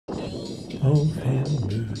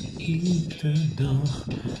november is de dag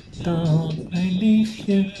dat mijn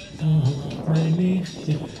lichtje, dat mijn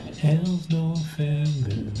lichtje. 11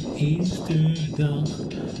 november is de dag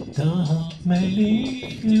dat mijn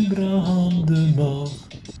lichtje branden mag.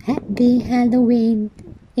 Happy Halloween!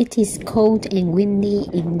 It is cold and windy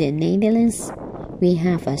in the Netherlands. We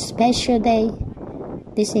have a special day.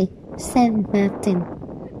 This is Saint Maarten.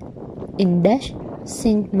 In Dutch,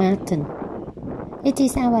 Sint Maarten. It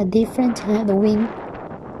is our different Halloween,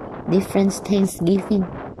 different Thanksgiving.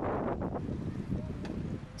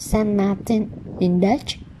 Saint Maarten, in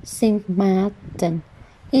Dutch, Sint Maarten,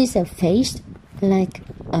 is a feast like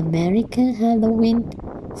American Halloween,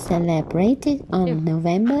 celebrated on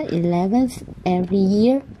November 11th every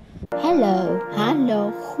year. Hello,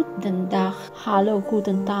 goedendag, hallo,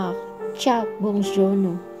 goedendag, ciao,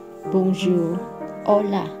 buongiorno, bonjour,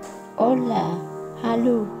 hola, hola,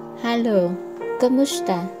 hello, ¿cómo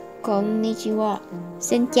está? Konnichiwa,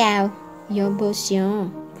 xin chào,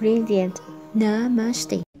 yobosyon, brilliant,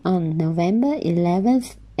 namaste. On November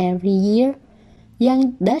 11th every year,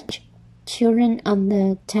 young Dutch children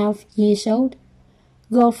under 12 years old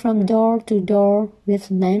go from door to door with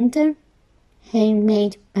lantern,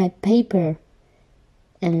 handmade by paper,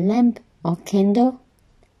 and lamp or candle,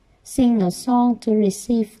 sing a song to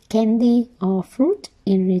receive candy or fruit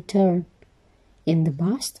in return. In the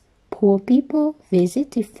past, poor people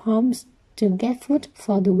visited farms to get food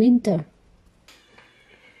for the winter.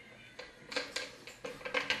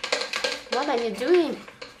 What are you doing?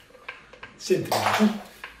 Sint.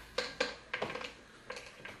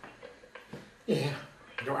 Yeah,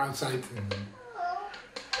 go outside and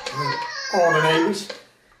all the neighbors,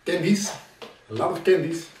 candies, a lot of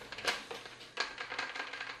candies.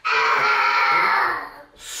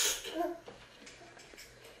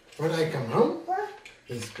 When I come home,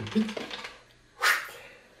 he's complete.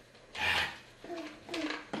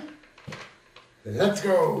 Let's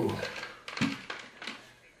go.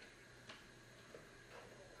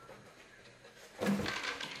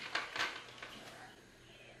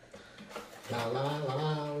 La la la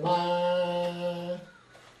la la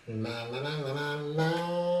la la la la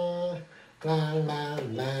la la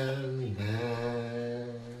la la.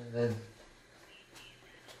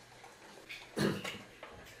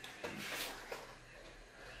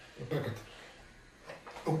 Pak het.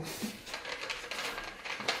 Oh.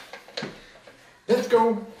 Let's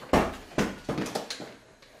go.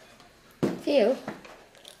 Phil?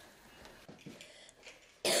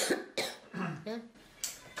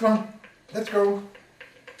 Come on, let's go.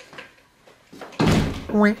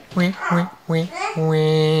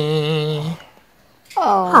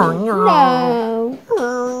 Oh no!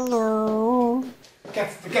 Oh no! Get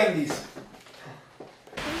the candies.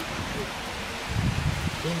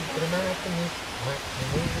 Maarten is, maar mijn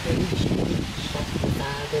moeder is niet schat, mijn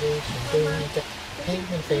vader is een beter, geen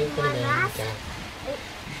een veter in Amerika.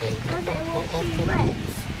 Geen een op de mij,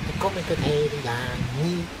 dan kom ik het hele jaar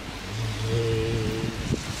niet mee.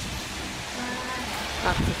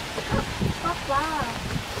 Papa.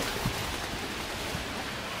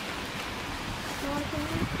 Mau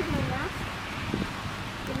ke mana?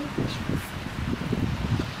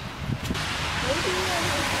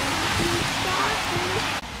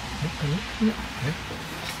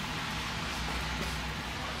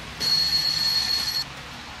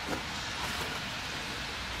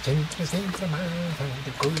 Centra Maarten,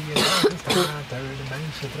 de koeien dragen straten, de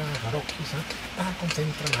meisjes dragen rokjes aan, daar komt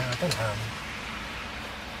Centra Maarten aan.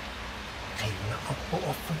 Geen appel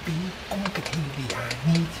of een bier, kom ik het hele jaar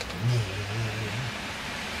niet meer.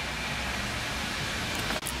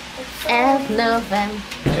 11 november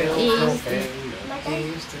is de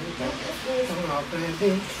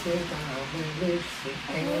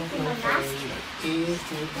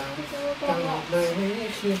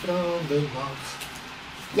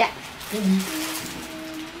Ja.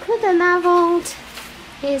 Goedenavond.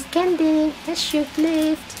 Hier is candy,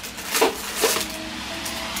 alsjeblieft.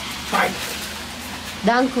 Fijn.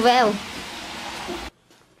 Dank u wel.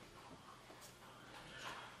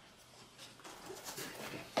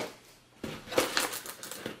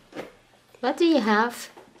 What do you have?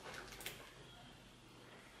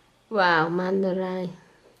 Wow, mandarijn.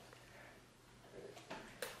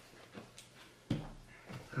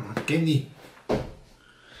 Wat candy.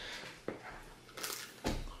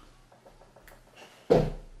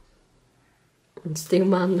 Een stuk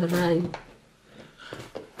mandarijn.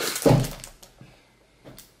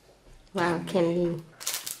 Wow, candy.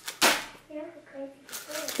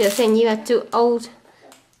 You're saying you are too old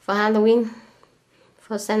for Halloween?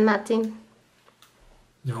 For Saint Martin?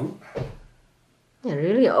 No. You're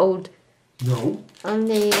really old. No.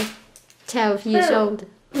 Only 12 years old.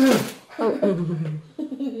 Oh.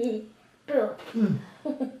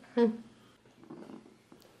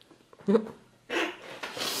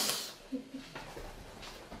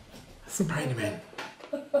 Spider-Man.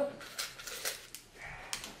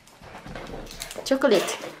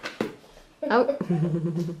 Chocolate. Oh.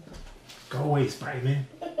 Go away, Spider-Man.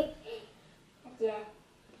 Yeah.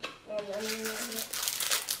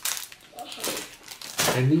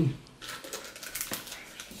 Candy.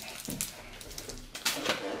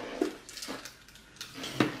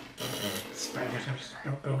 Spider-Man.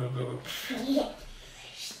 Go. Yeah.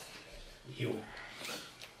 You.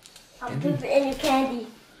 I'll put it in the candy.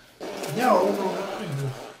 No.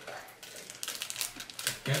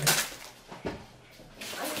 Candy.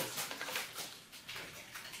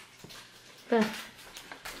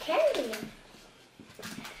 Candy?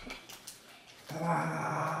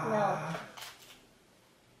 No.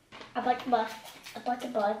 I bought the bus. A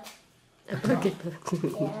bucket.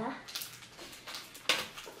 Yeah.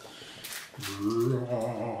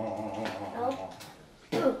 Oh.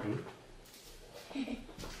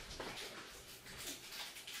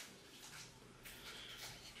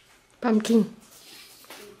 Pumpkin.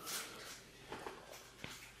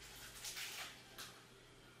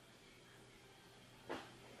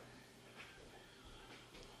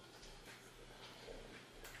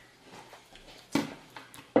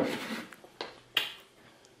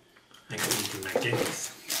 I go into my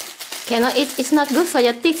candies. Cannot eat. It's not good for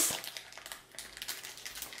your teeth.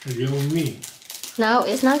 You and me. No,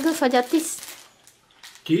 it's not good for your teeth.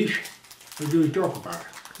 Kies? What do you talk about?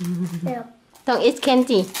 Yeah. Don't eat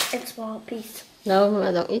candy. It's small piece. No,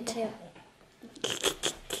 I don't eat. Yeah.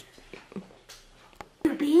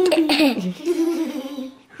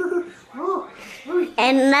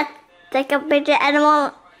 And let's take a picture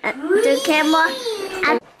animal to camera.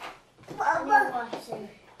 And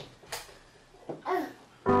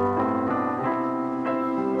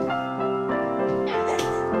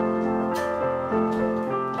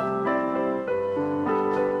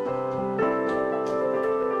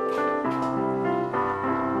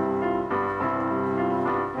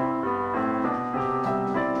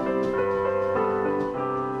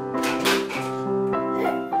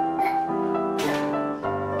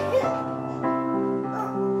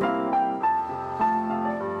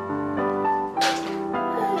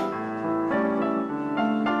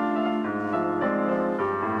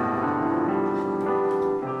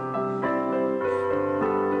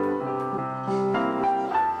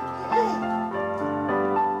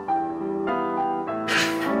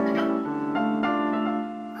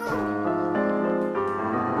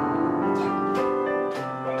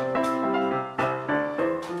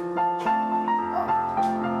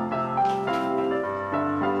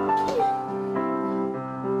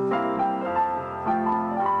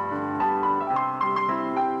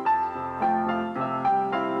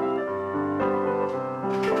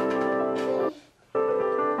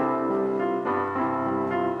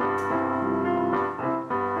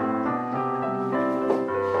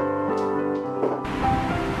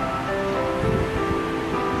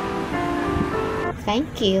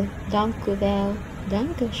Thank you. Dank u wel.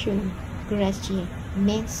 Dankeschön. Grazie.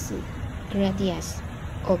 Merci. Gracias.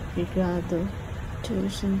 Obrigado.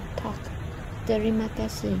 Tusen tak. Terima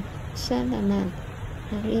kasih. Salamat.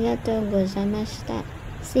 Arigato gozaimashita.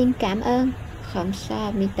 Xin cảm ơn.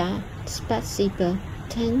 감사합니다. Spasibo.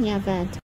 धन्यवाद.